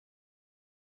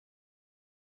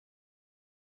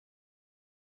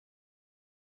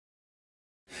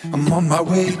I'm on my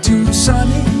way to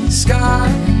sunny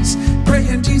skies,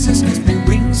 praying Jesus gives me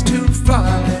wings to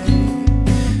fly.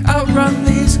 Outrun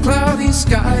these cloudy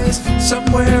skies,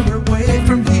 somewhere away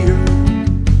from here.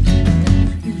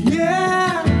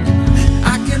 Yeah,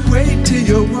 I can wait till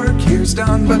your work here's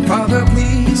done, but Father,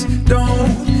 please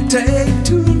don't take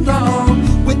too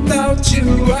long. Without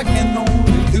you, I can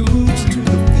only lose to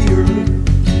the fear.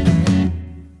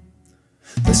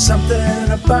 There's something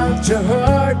about your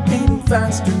heart beating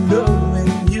faster,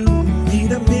 knowing you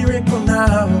need a miracle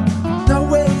now. No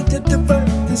way to divert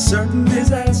this certain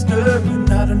disaster,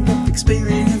 not enough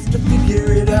experience to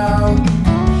figure it out.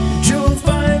 You'll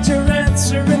find your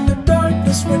answer in the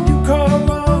darkness when you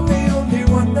call on the only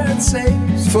one that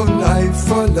saves. For life,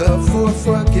 for love, for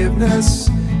forgiveness,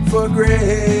 for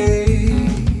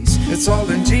grace, it's all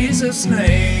in Jesus'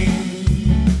 name.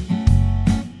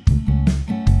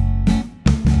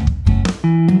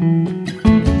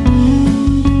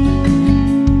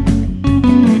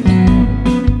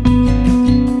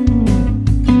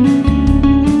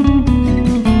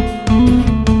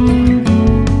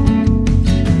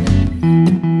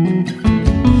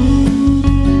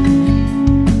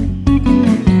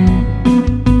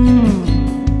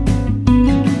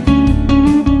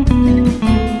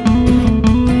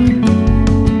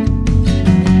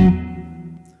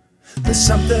 There's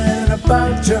something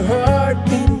about your heart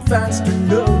beating faster,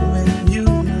 knowing you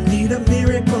need a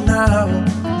miracle now.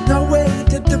 No way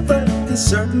to divert this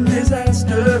certain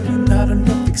disaster, not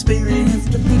enough experience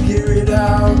to figure it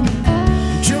out.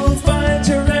 You'll find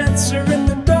your answer in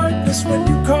the darkness when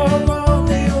you call on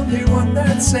the only one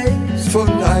that saves. For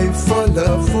life, for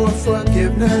love, for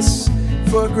forgiveness,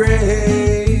 for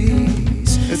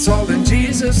grace, it's all in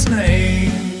Jesus'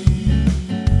 name.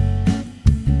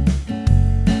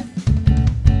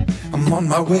 I'm on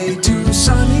my way to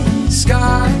sunny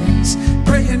skies,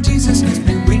 praying Jesus gives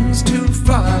me wings to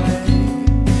fly.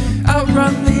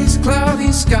 Outrun these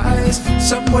cloudy skies,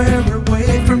 somewhere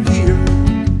away from here.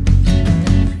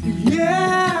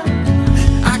 Yeah,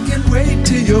 I can wait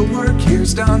till your work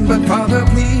here's done, but Father,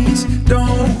 please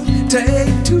don't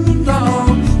take too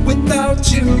long.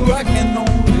 Without you, I can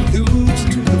only lose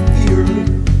to the fear.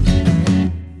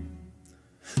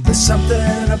 There's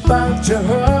something about your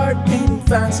heart beating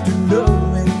faster,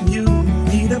 knowing you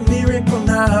need a miracle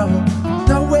now.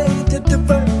 No way to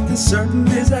divert this certain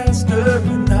disaster,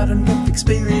 not enough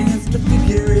experience to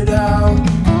figure it out.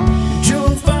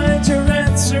 You'll find your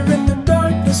answer in the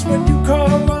darkness when you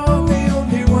call on the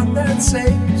only one that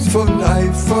saves. For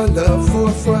life, for love,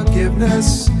 for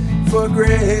forgiveness, for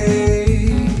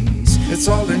grace, it's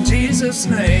all in Jesus'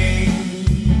 name.